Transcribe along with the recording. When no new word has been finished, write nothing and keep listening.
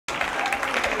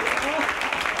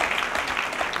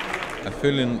I'm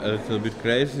feeling a little bit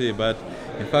crazy, but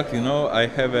in fact, you know, I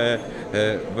have a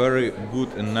very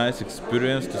good and nice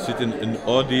experience to sit in an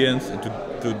audience and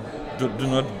to do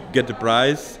not get a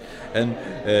prize, and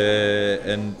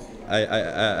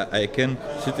I can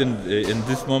sit in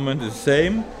this moment the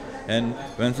same. And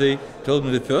when they told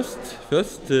me the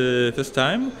first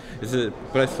time it's a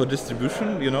prize for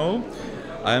distribution, you know,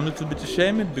 I'm a little bit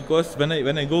ashamed because when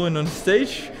I go in on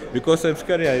stage, because I'm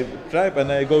scary, I tribe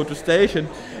and I go to stage and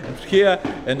here,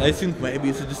 and I think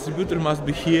maybe the distributor must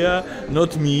be here,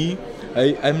 not me.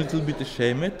 I'm a little bit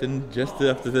ashamed, and just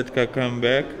after that I come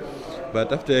back.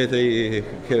 But after they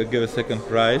give a second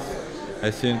prize,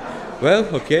 I think, well,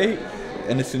 okay,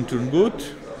 anything turned good.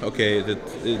 Okay, that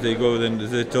they go, then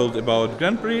they told about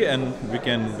Grand Prix and we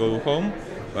can go home.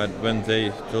 But when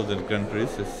they told that Grand Prix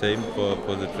is the same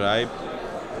for the tribe,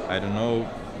 I don't know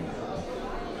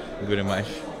very much.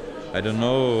 I don't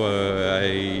know.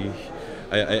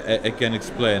 I can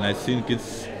explain. I think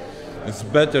it's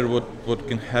better what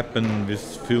can happen with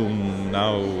film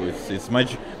now. It's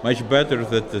much better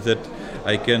that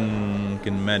I can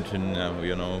imagine now.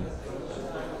 You know.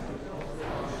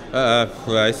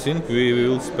 I think we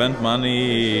will spend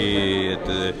money,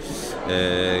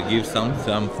 give some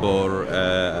for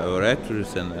our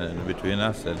actors and between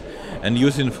us, and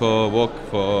using for work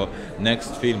for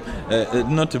next film.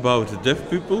 Not about deaf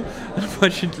people,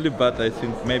 unfortunately, but I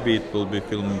think maybe it will be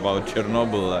film about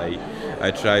Chernobyl.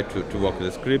 I try to work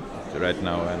the script right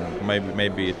now, and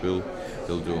maybe it will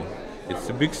do. It's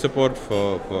a big support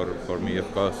for me,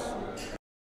 of course.